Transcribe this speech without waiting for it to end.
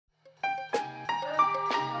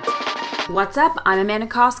What's up? I'm Amanda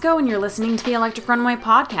Costco, and you're listening to the Electric Runway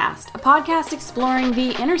podcast, a podcast exploring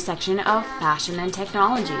the intersection of fashion and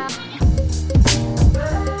technology.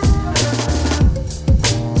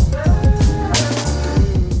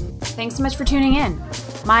 Thanks so much for tuning in.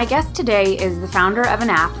 My guest today is the founder of an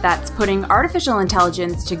app that's putting artificial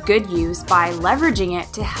intelligence to good use by leveraging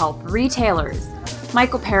it to help retailers.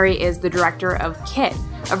 Michael Perry is the director of Kit,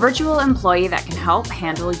 a virtual employee that can help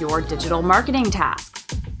handle your digital marketing tasks.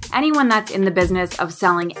 Anyone that's in the business of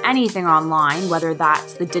selling anything online, whether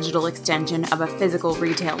that's the digital extension of a physical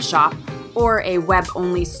retail shop or a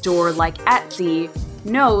web-only store like Etsy,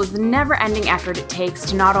 knows the never-ending effort it takes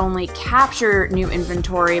to not only capture new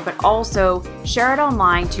inventory, but also share it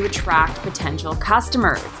online to attract potential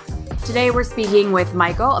customers. Today, we're speaking with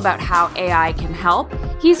Michael about how AI can help.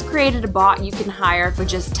 He's created a bot you can hire for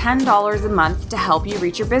just $10 a month to help you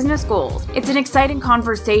reach your business goals. It's an exciting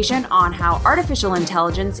conversation on how artificial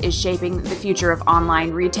intelligence is shaping the future of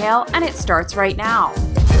online retail, and it starts right now.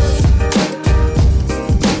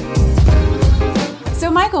 So,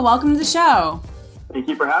 Michael, welcome to the show. Thank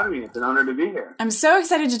you for having me. It's an honor to be here. I'm so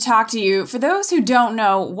excited to talk to you. For those who don't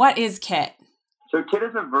know, what is Kit? So Kit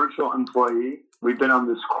is a virtual employee. We've been on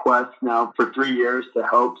this quest now for 3 years to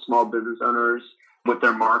help small business owners with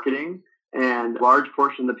their marketing. And a large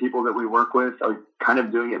portion of the people that we work with are kind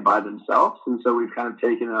of doing it by themselves. And so we've kind of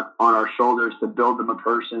taken it on our shoulders to build them a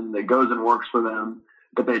person that goes and works for them,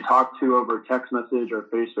 that they talk to over text message or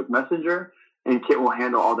Facebook Messenger, and Kit will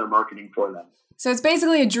handle all their marketing for them. So it's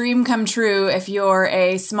basically a dream come true if you're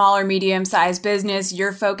a small or medium-sized business,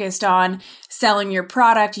 you're focused on selling your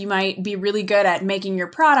product. You might be really good at making your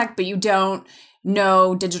product, but you don't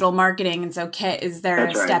know digital marketing. And so Kit is there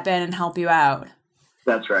to step in and help you out.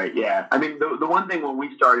 That's right, yeah. I mean, the one thing when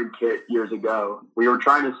we started Kit years ago, we were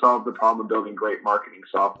trying to solve the problem of building great marketing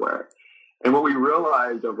software. And what we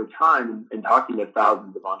realized over time in talking to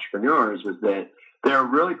thousands of entrepreneurs was that they're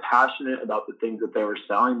really passionate about the things that they were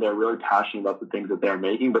selling. They're really passionate about the things that they're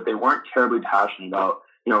making, but they weren't terribly passionate about,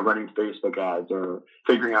 running Facebook ads or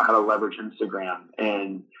figuring out how to leverage Instagram.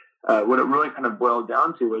 And what it really kind of boiled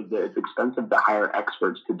down to is that it's expensive to hire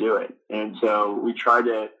experts to do it. And so we try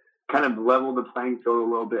to kind of level the playing field a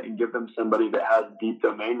little bit and give them somebody that has deep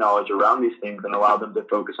domain knowledge around these things and allow them to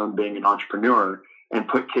focus on being an entrepreneur and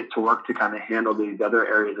put Kit to work to kind of handle these other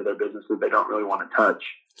areas of their business that they don't really want to touch.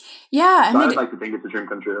 Yeah. And so I'd like to think it's a dream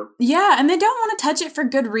come true. Yeah. And they don't want to touch it for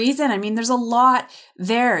good reason. I mean, there's a lot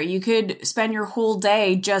there. You could spend your whole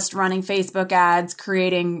day just running Facebook ads,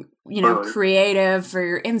 creating, creative for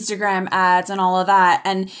your Instagram ads and all of that.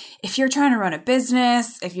 And if you're trying to run a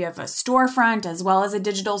business, if you have a storefront as well as a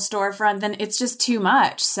digital storefront, then it's just too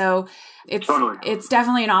much. So it's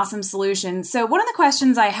definitely an awesome solution. So one of the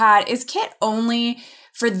questions I had is Kit only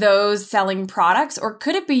for those selling products, or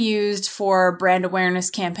could it be used for brand awareness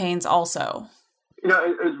campaigns also? It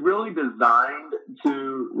was really designed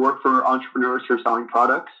to work for entrepreneurs who are selling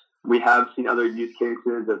products. We have seen other use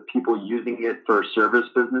cases of people using it for service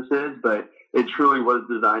businesses, but it truly was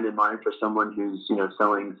designed in mind for someone who's,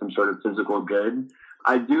 selling some sort of physical good.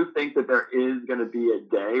 I do think that there is going to be a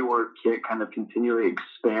day where Kit kind of continually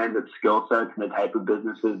expands its skill sets and the type of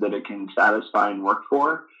businesses that it can satisfy and work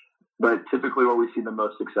for. But typically where we see the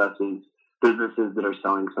most success is businesses that are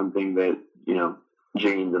selling something that,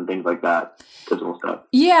 jeans and things like that, physical stuff.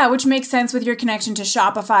 Yeah, which makes sense with your connection to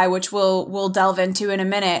Shopify, which we'll delve into in a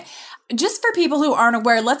minute. Just for people who aren't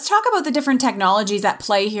aware, let's talk about the different technologies at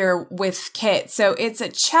play here with Kit. So it's a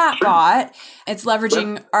chatbot. It's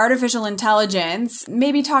leveraging artificial intelligence.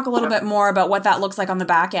 Maybe talk a little bit more about what that looks like on the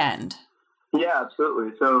back end. Yeah,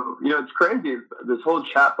 absolutely. So, it's crazy. This whole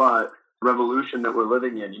chatbot revolution that we're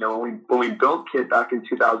living in. When we built Kit back in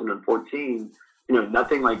 2014,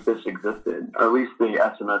 nothing like this existed, or at least the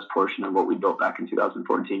SMS portion of what we built back in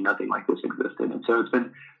 2014, nothing like this existed. And so it's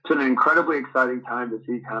been an incredibly exciting time to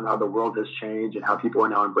see kind of how the world has changed and how people are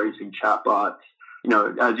now embracing chatbots.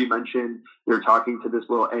 As you mentioned, you're talking to this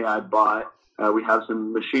little AI bot. We have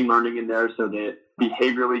some machine learning in there so that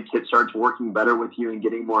behaviorally Kit starts working better with you and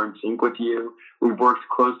getting more in sync with you. We've worked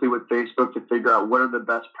closely with Facebook to figure out what are the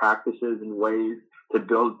best practices and ways to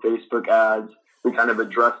build Facebook ads. We kind of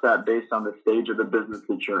address that based on the stage of the business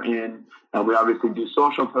that you're in. We obviously do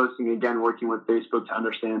social posting, again, working with Facebook to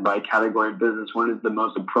understand by category of business when is the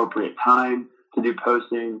most appropriate time to do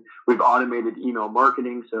posting. We've automated email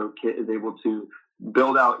marketing, so Kit is able to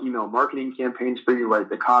build out email marketing campaigns for you, write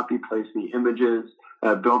the copy, place the images,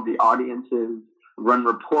 build the audiences, run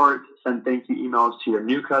reports, send thank you emails to your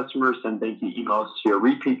new customers, send thank you emails to your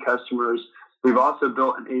repeat customers. We've also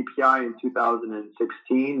built an API in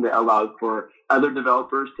 2016 that allows for other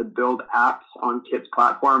developers to build apps on Kit's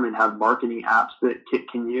platform and have marketing apps that Kit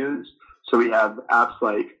can use. So we have apps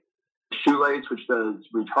like Shoelace, which does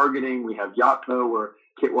retargeting. We have Yotpo, where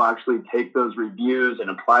Kit will actually take those reviews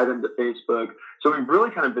and apply them to Facebook. So we've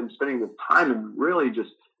really kind of been spending this time and really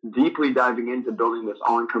just deeply diving into building this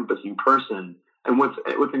all-encompassing person. And what's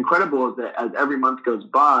incredible is that as every month goes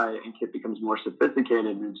by and Kit becomes more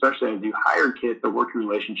sophisticated, and especially as you hire Kit, the working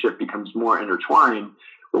relationship becomes more intertwined.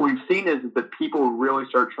 What we've seen is that people really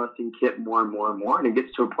start trusting Kit more and more and more, and it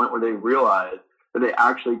gets to a point where they realize that they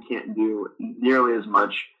actually can't do nearly as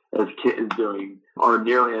much as Kit is doing, or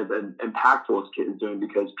nearly as impactful as Kit is doing,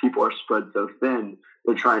 because people are spread so thin.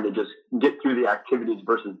 They're trying to just get through the activities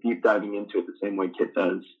versus deep diving into it the same way Kit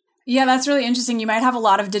does. Yeah, that's really interesting. You might have a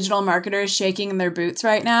lot of digital marketers shaking in their boots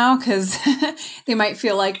right now because they might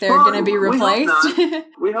feel like they're going to be replaced.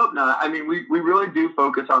 We hope not. I mean, we really do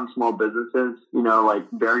focus on small businesses, like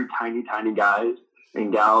very tiny guys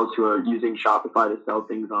and gals who are using Shopify to sell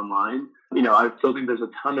things online. I still think there's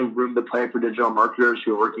a ton of room to play for digital marketers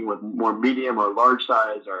who are working with more medium or large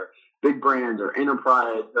size or big brands or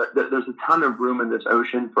enterprise. There's a ton of room in this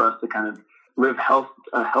ocean for us to kind of live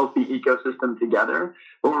a healthy ecosystem together.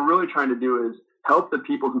 What we're really trying to do is help the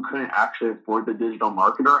people who couldn't actually afford the digital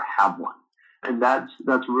marketer have one. And that's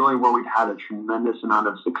really where we've had a tremendous amount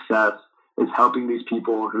of success, is helping these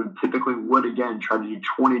people who typically would, again, try to do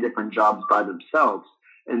 20 different jobs by themselves.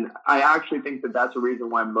 And I actually think that that's a reason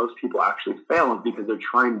why most people actually fail, is because they're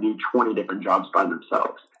trying to do 20 different jobs by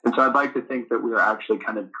themselves. And so I'd like to think that we are actually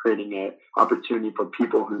kind of creating an opportunity for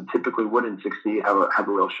people who typically wouldn't succeed have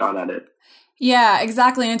a real shot at it. Yeah,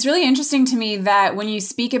 exactly. And it's really interesting to me that when you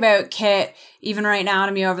speak about Kit, even right now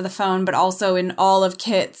to me over the phone, but also in all of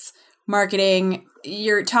Kit's marketing,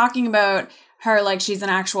 you're talking about her like she's an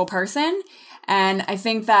actual person. And I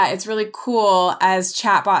think that it's really cool as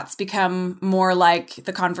chatbots become more like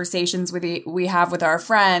the conversations we have with our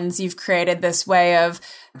friends. You've created this way of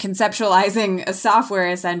conceptualizing a software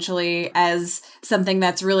essentially as something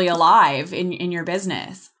that's really alive in your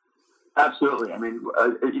business. Absolutely. I mean,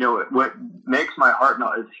 what makes my heart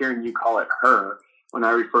melt is hearing you call it her when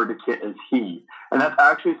I refer to Kit as he. And that's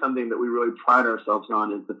actually something that we really pride ourselves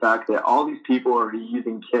on, is the fact that all these people who are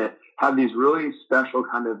using Kit have these really special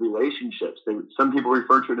kind of relationships. Some people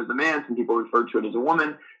refer to it as a man, some people refer to it as a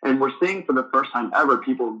woman, and we're seeing for the first time ever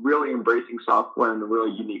people really embracing software in a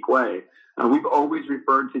really unique way. We've always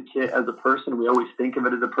referred to Kit as a person. We always think of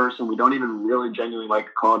it as a person. We don't even really genuinely like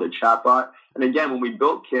to call it a chatbot. And again, when we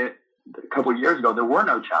built Kit a couple of years ago, there were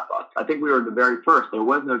no chatbots. I think we were the very first. There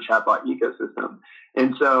was no chatbot ecosystem.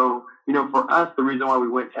 And so, for us, the reason why we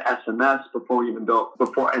went to SMS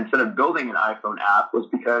instead of building an iPhone app, was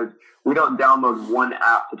because we don't download one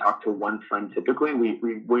app to talk to one friend typically.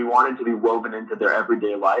 We wanted to be woven into their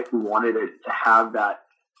everyday life. We wanted it to have that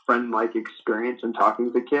friend-like experience in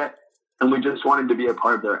talking to Kit. And we just wanted to be a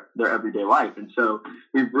part of their everyday life. And so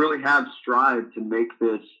we really have strived to make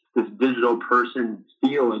this digital person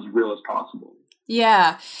feel as real as possible.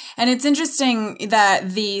 Yeah. And it's interesting that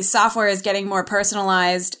the software is getting more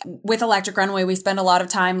personalized. With Electric Runway, we spend a lot of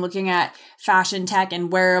time looking at fashion tech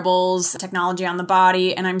and wearables, technology on the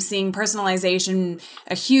body. And I'm seeing personalization,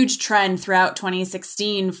 a huge trend throughout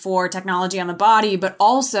 2016 for technology on the body, but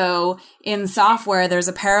also in software, there's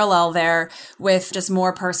a parallel there with just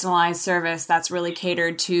more personalized service that's really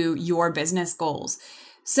catered to your business goals.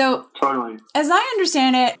 So, totally. As I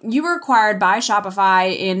understand it, you were acquired by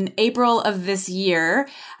Shopify in April of this year.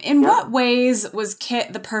 In what ways was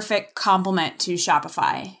Kit the perfect complement to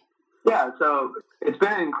Shopify? Yeah, so it's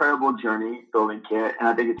been an incredible journey building Kit, and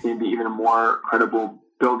I think it's going to be even more incredible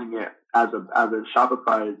building it as a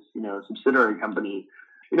Shopify's subsidiary company.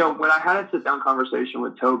 When I had a sit-down conversation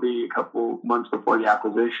with Toby a couple months before the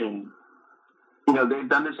acquisition, they've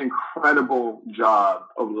done this incredible job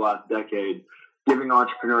over the last decade giving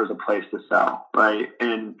entrepreneurs a place to sell, right?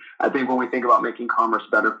 And I think when we think about making commerce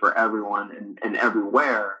better for everyone and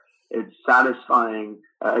everywhere, it's satisfying,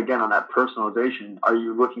 again, on that personalization. Are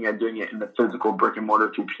you looking at doing it in the physical brick and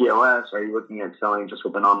mortar through POS? Are you looking at selling just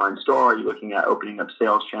with an online store? Are you looking at opening up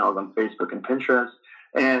sales channels on Facebook and Pinterest?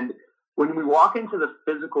 And when we walk into the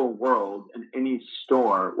physical world in any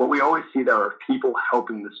store, what we always see there are people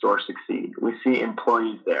helping the store succeed. We see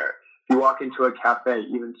employees there. You walk into a cafe,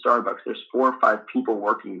 even Starbucks, there's 4 or 5 people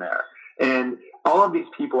working there. And all of these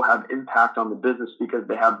people have impact on the business because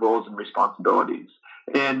they have roles and responsibilities.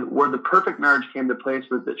 And where the perfect marriage came to place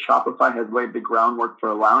was that Shopify has laid the groundwork for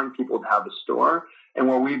allowing people to have a store. And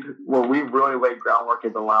where we've really laid groundwork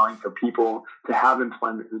is allowing for people to have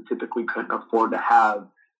employment who typically couldn't afford to have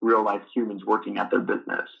real life humans working at their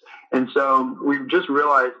business. And so we've just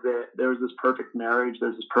realized that there's this perfect marriage,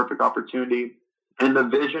 there's this perfect opportunity, and the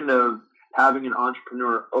vision of having an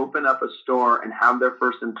entrepreneur open up a store and have their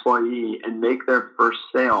first employee and make their first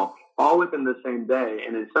sale all within the same day,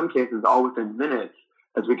 and in some cases all within minutes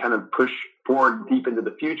as we kind of push forward deep into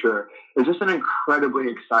the future, is just an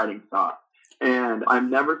incredibly exciting thought. And I've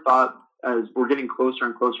never thought, as we're getting closer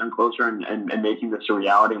and closer and closer and making this a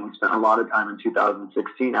reality, and we spent a lot of time in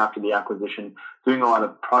 2016 after the acquisition doing a lot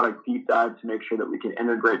of product deep dives to make sure that we can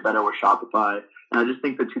integrate better with Shopify. And I just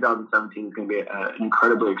think that 2017 is going to be an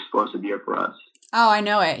incredibly explosive year for us. Oh, I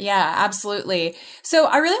know it. Yeah, absolutely. So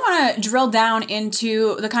I really want to drill down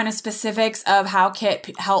into the kind of specifics of how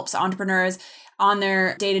Kit helps entrepreneurs on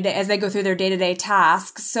their day-to-day, as they go through their day-to-day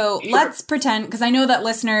tasks. So let's pretend, because I know that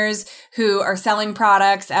listeners who are selling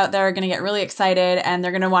products out there are going to get really excited and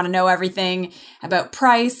they're going to want to know everything about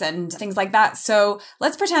price and things like that. So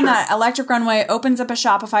let's pretend that Electric Runway opens up a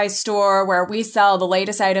Shopify store where we sell the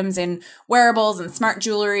latest items in wearables and smart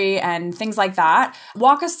jewelry and things like that.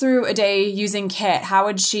 Walk us through a day using Kit. How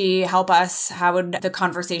would she help us? How would the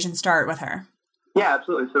conversation start with her? Yeah,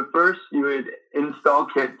 absolutely. So first you would install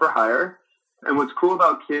Kit for hire. And what's cool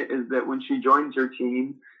about Kit is that when she joins your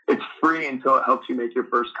team, it's free until it helps you make your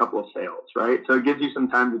first couple of sales, right? So it gives you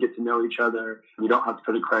some time to get to know each other. You don't have to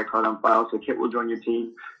put a credit card on file, so Kit will join your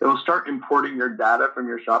team. It will start importing your data from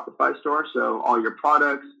your Shopify store, so all your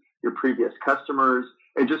products, your previous customers.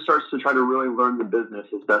 It just starts to try to really learn the business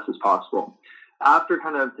as best as possible. After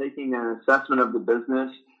kind of taking an assessment of the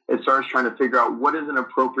business, it starts trying to figure out what is an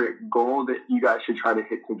appropriate goal that you guys should try to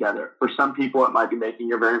hit together. For some people, it might be making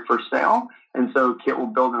your very first sale. And so Kit will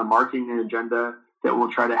build a marketing agenda that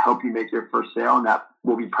will try to help you make your first sale. And that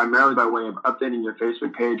will be primarily by way of updating your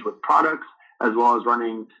Facebook page with products, as well as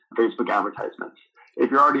running Facebook advertisements.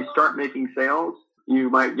 If you already start making sales, you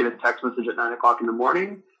might get a text message at 9 o'clock in the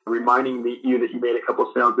morning reminding you that you made a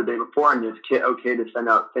couple sales the day before, and is Kit okay to send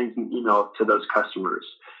out thank you emails to those customers?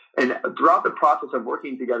 And throughout the process of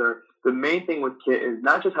working together, the main thing with Kit is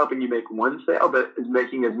not just helping you make one sale, but is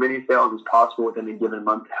making as many sales as possible within a given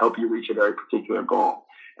month to help you reach a very particular goal.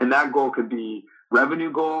 And that goal could be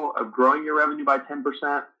revenue goal of growing your revenue by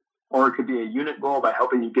 10%, or it could be a unit goal by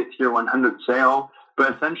helping you get to your 100th sale.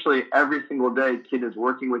 But essentially, every single day, Kit is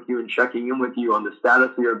working with you and checking in with you on the status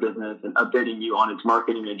of your business and updating you on its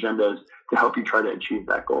marketing agendas to help you try to achieve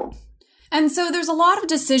that goal. And so there's a lot of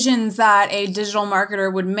decisions that a digital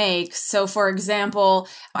marketer would make. So for example,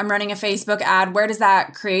 I'm running a Facebook ad. Where does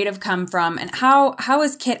that creative come from? And how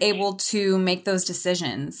is Kit able to make those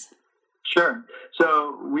decisions? Sure.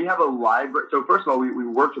 So we have a library. So first of all, we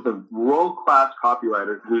worked with a world-class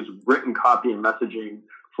copywriter who's written copy and messaging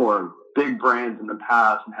for big brands in the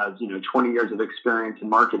past and has, 20 years of experience in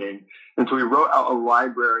marketing. And so we wrote out a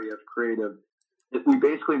library of creative. We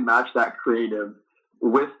basically matched that creative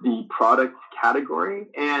with the product category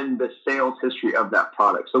and the sales history of that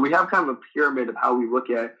product. So we have kind of a pyramid of how we look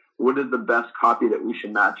at what is the best copy that we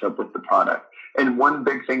should match up with the product. And one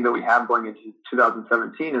big thing that we have going into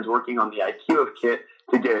 2017 is working on the IQ of Kit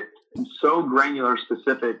to get so granular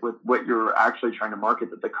specific with what you're actually trying to market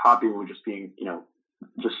that the copy will just be,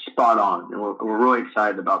 just spot on. And we're really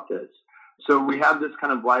excited about this. So we have this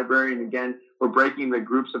kind of library. And again, we're breaking the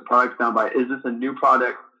groups of products down by, is this a new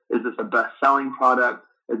product? Is this a best-selling product?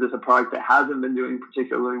 Is this a product that hasn't been doing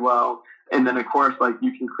particularly well? And then, of course,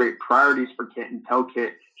 you can create priorities for Kit and tell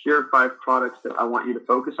Kit, here are 5 products that I want you to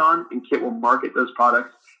focus on, and Kit will market those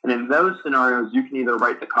products. And in those scenarios, you can either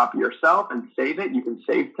write the copy yourself and save it. You can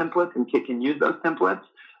save templates, and Kit can use those templates.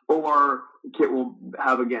 Or Kit will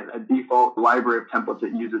have, again, a default library of templates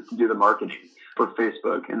it uses to do the marketing for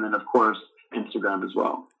Facebook, and then, of course, Instagram as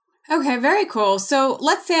well. Okay, very cool. So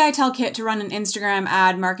let's say I tell Kit to run an Instagram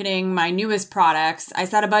ad marketing my newest products. I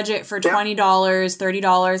set a budget for $20,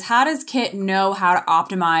 $30. How does Kit know how to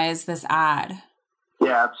optimize this ad?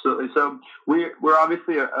 Yeah, absolutely. So we're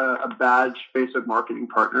obviously a badge Facebook marketing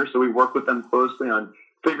partner. So we work with them closely on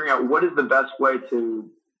figuring out what is the best way to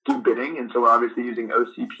do bidding. And so we're obviously using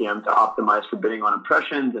OCPM to optimize for bidding on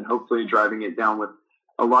impressions and hopefully driving it down with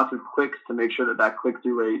lots of clicks to make sure that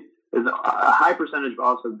click-through rate is a high percentage, but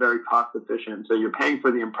also very cost efficient. So you're paying for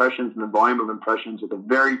the impressions and the volume of impressions with a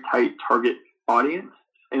very tight target audience.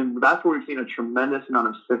 And that's where we've seen a tremendous amount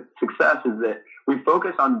of success, is that we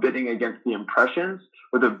focus on bidding against the impressions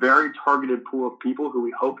with a very targeted pool of people who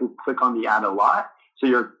we hope will click on the ad a lot. So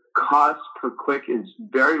your cost per click is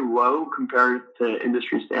very low compared to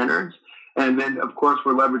industry standards. And then, of course,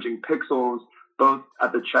 we're leveraging pixels both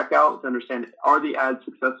at the checkout to understand, are the ads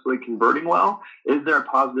successfully converting well? Is there a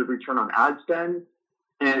positive return on ad spend?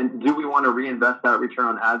 And do we want to reinvest that return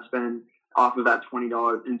on ad spend off of that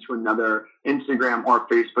 $20 into another Instagram or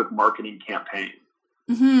Facebook marketing campaign?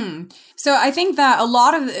 Mm-hmm. So I think that a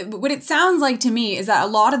lot of what it sounds like to me is that a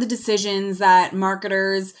lot of the decisions that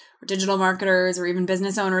marketers or digital marketers or even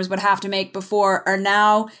business owners would have to make before are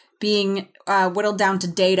now being whittled down to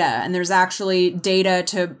data. And there's actually data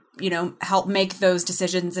to, help make those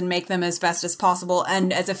decisions and make them as best as possible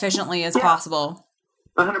and as efficiently as possible.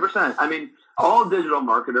 100%. I mean, all digital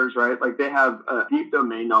marketers, right? Like they have a deep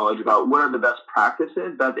domain knowledge about what are the best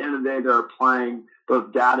practices. But at the end of the day, they're applying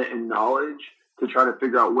both data and knowledge to try to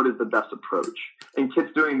figure out what is the best approach. And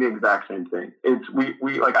Kit's doing the exact same thing. It's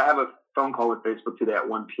we like I have a phone call with Facebook today at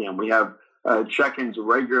 1 p.m. We have check-ins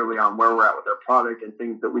regularly on where we're at with our product and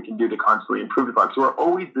things that we can do to constantly improve the product. So we're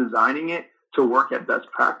always designing it to work at best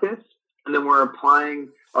practice, and then we're applying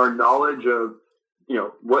our knowledge of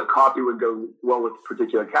what copy would go well with a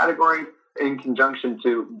particular category in conjunction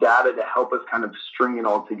to data to help us kind of string it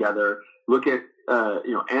all together, look at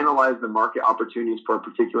analyze the market opportunities for a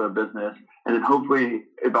particular business, and then hopefully,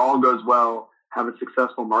 if all goes well, have a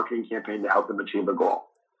successful marketing campaign to help them achieve a goal.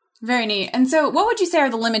 Very neat. And so what would you say are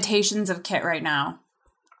the limitations of Kit right now?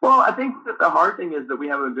 Well, I think that the hard thing is that we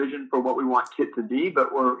have a vision for what we want Kit to be,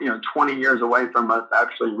 but we're 20 years away from us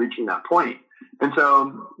actually reaching that point. And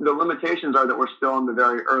so the limitations are that we're still in the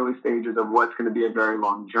very early stages of what's going to be a very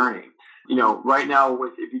long journey. Right now,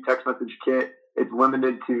 if you text message Kit, it's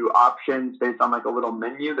limited to options based on like a little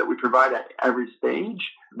menu that we provide at every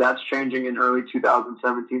stage. That's changing in early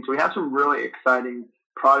 2017. So we have some really exciting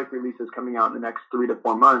product releases coming out in the next 3 to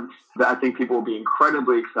 4 months that I think people will be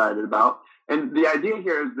incredibly excited about. And the idea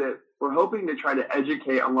here is that we're hoping to try to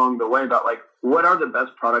educate along the way about like what are the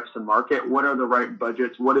best products to market, what are the right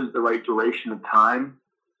budgets, what is the right duration of time.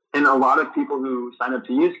 And a lot of people who sign up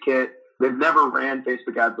to use Kit, they've never ran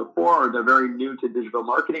Facebook ads before, or they're very new to digital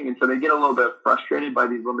marketing. And so they get a little bit frustrated by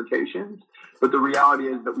these limitations. But the reality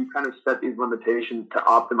is that we've kind of set these limitations to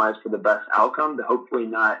optimize for the best outcome, to hopefully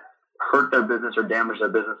not hurt their business or damage their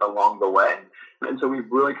business along the way. And so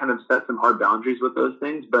we've really kind of set some hard boundaries with those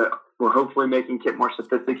things, but we're hopefully making Kit more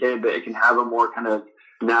sophisticated, that it can have a more kind of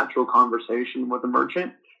natural conversation with the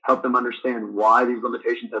merchant, help them understand why these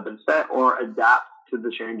limitations have been set, or adapt to the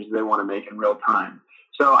changes they want to make in real time.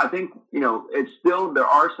 So I think, it's still, there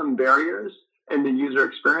are some barriers in the user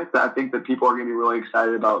experience that I think that people are going to be really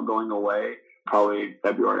excited about going away probably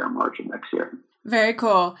February or March of next year. Very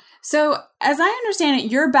cool. So as I understand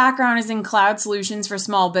it, your background is in cloud solutions for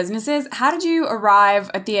small businesses. How did you arrive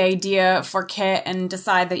at the idea for Kit and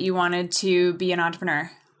decide that you wanted to be an entrepreneur?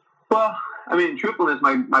 Well, I mean, truthfulness,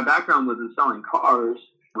 my background was in selling cars.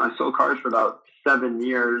 I sold cars for about 7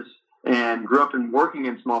 years and grew up in working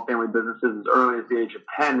in small family businesses as early as the age of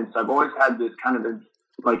 10. And so I've always had this kind of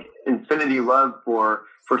like infinity love for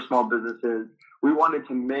small businesses. We wanted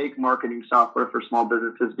to make marketing software for small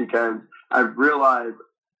businesses because I've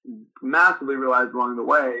massively realized along the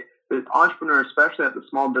way that entrepreneurs, especially at the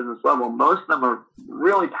small business level, most of them are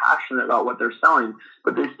really passionate about what they're selling,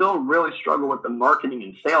 but they still really struggle with the marketing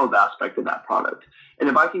and sales aspect of that product. And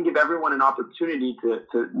if I can give everyone an opportunity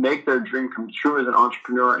to make their dream come true as an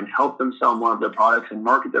entrepreneur and help them sell more of their products and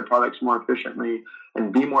market their products more efficiently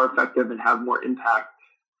and be more effective and have more impact,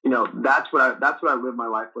 that's what I live my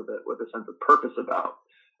life with a sense of purpose about.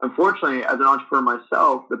 Unfortunately, as an entrepreneur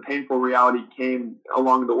myself, the painful reality came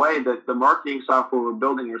along the way that the marketing software we're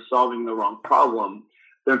building was solving the wrong problem.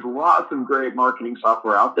 There's lots of great marketing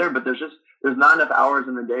software out there, but there's not enough hours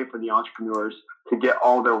in the day for the entrepreneurs to get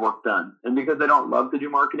all their work done. And because they don't love to do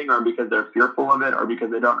marketing, or because they're fearful of it, or because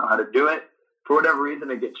they don't know how to do it, for whatever reason,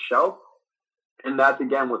 it gets shelved. And that's,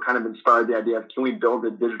 again, what kind of inspired the idea of, can we build a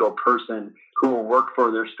digital person who will work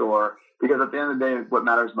for their store? Because at the end of the day, what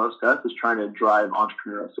matters most to us is trying to drive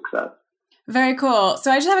entrepreneurial success. Very cool.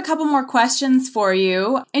 So I just have a couple more questions for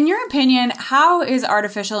you. In your opinion, how is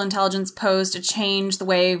artificial intelligence posed to change the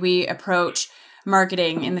way we approach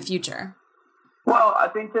marketing in the future? Well, I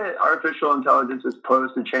think that artificial intelligence is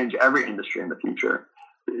posed to change every industry in the future.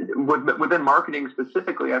 Within marketing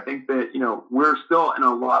specifically, I think that, we're still in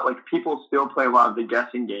a lot, like people still play a lot of the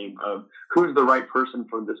guessing game of who's the right person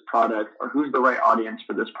for this product or who's the right audience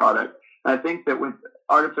for this product. And I think that with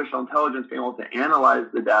artificial intelligence being able to analyze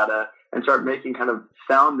the data and start making kind of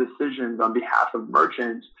sound decisions on behalf of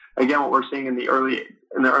merchants, again, what we're seeing in the early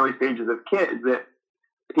stages of Kit is that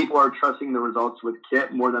people are trusting the results with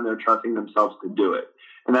Kit more than they're trusting themselves to do it.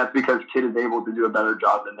 And that's because Kit is able to do a better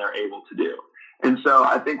job than they're able to do. And so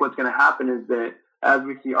I think what's going to happen is that as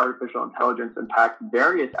we see artificial intelligence impact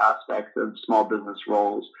various aspects of small business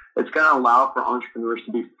roles, it's going to allow for entrepreneurs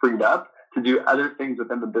to be freed up to do other things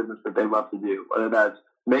within the business that they love to do, whether that's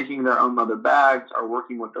making their own leather bags, are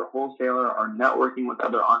working with their wholesaler, are networking with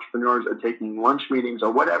other entrepreneurs, or taking lunch meetings,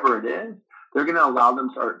 or whatever it is, they're going to allow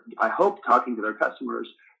them to, I hope, talking to their customers,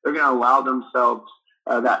 they're going to allow themselves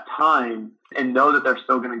that time and know that they're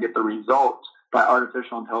still going to get the results by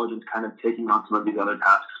artificial intelligence kind of taking on some of these other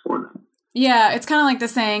tasks for them. Yeah, it's kind of like the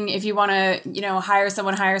saying, if you want to, hire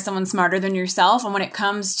someone smarter than yourself. And when it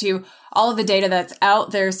comes to all of the data that's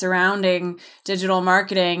out there surrounding digital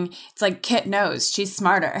marketing, it's like Kit knows. She's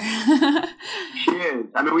smarter. She is.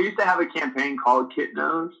 I mean, we used to have a campaign called Kit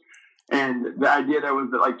Knows. And the idea there was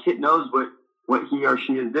that, like, Kit knows what he or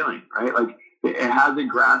she is doing, right? Like, it has a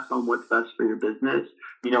grasp on what's best for your business.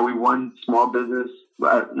 We won Facebook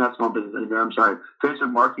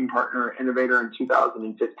Marketing Partner Innovator in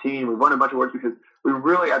 2015. We won a bunch of awards because we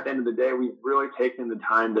really, at the end of the day, we've really taken the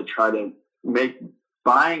time to try to make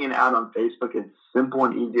buying an ad on Facebook as simple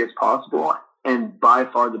and easy as possible, and by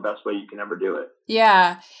far the best way you can ever do it.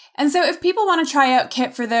 Yeah. And so if people want to try out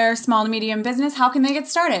Kit for their small to medium business, how can they get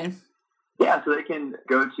started? Yeah, so they can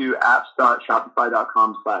go to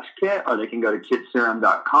apps.shopify.com/Kit, or they can go to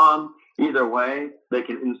kitserum.com. Either way, they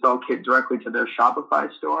can install Kit directly to their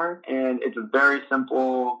Shopify store, and it's a very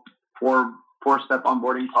simple four-step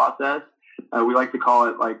onboarding process. We like to call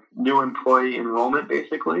it like new employee enrollment,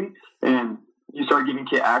 basically. And you start giving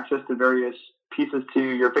Kit access to various pieces to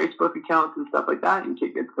your Facebook accounts and stuff like that, and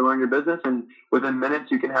Kit gets to learn your business, and within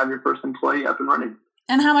minutes, you can have your first employee up and running.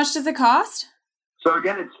 And how much does it cost? So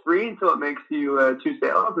again, it's free until it makes you 2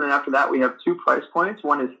 sales, and then after that, we have 2 price points.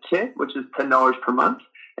 One is Kit, which is $10 per month,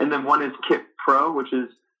 and then one is Kit Pro, which is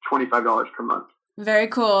 $25 per month. Very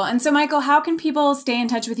cool. And so, Michael, how can people stay in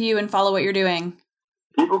touch with you and follow what you're doing?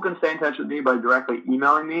 People can stay in touch with me by directly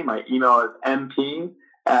emailing me. My email is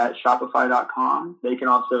mp@shopify.com. They can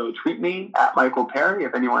also tweet me at Michael Perry.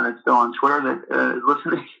 If anyone is still on Twitter that is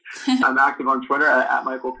listening, I'm active on Twitter at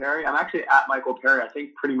Michael Perry. I'm actually at Michael Perry, I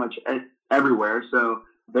think, pretty much everywhere. So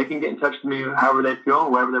they can get in touch with me however they feel,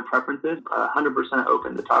 whatever their preference is. 100%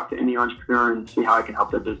 open to talk to any entrepreneur and see how I can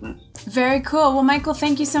help their business. Very cool. Well, Michael,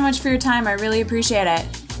 thank you so much for your time. I really appreciate it.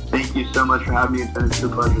 Thank you so much for having me. It's been a true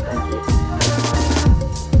pleasure. Thank you.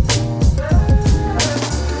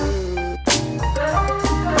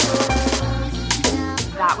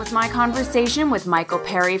 That was my conversation with Michael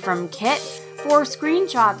Perry from Kit. For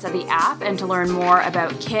screenshots of the app and to learn more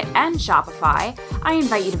about Kit and Shopify, I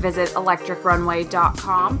invite you to visit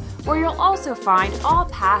electricrunway.com, where you'll also find all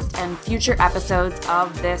past and future episodes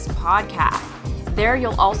of this podcast. There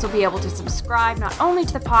you'll also be able to subscribe not only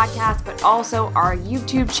to the podcast, but also our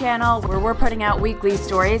YouTube channel, where we're putting out weekly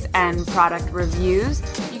stories and product reviews.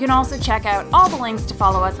 You can also check out all the links to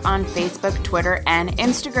follow us on Facebook, Twitter, and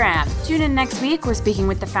Instagram. Tune in next week. We're speaking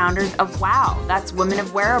with the founders of WOW, that's Women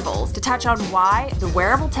of Wearables, to touch on why the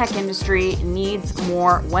wearable tech industry needs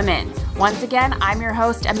more women. Once again, I'm your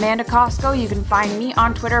host, Amanda Costco. You can find me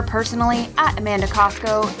on Twitter personally at Amanda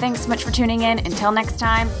Costco. Thanks so much for tuning in. Until next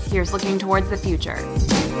time, here's looking towards the future.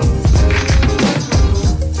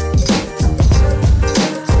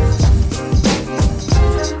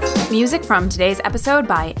 Music from today's episode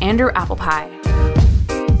by Andrew Applepie.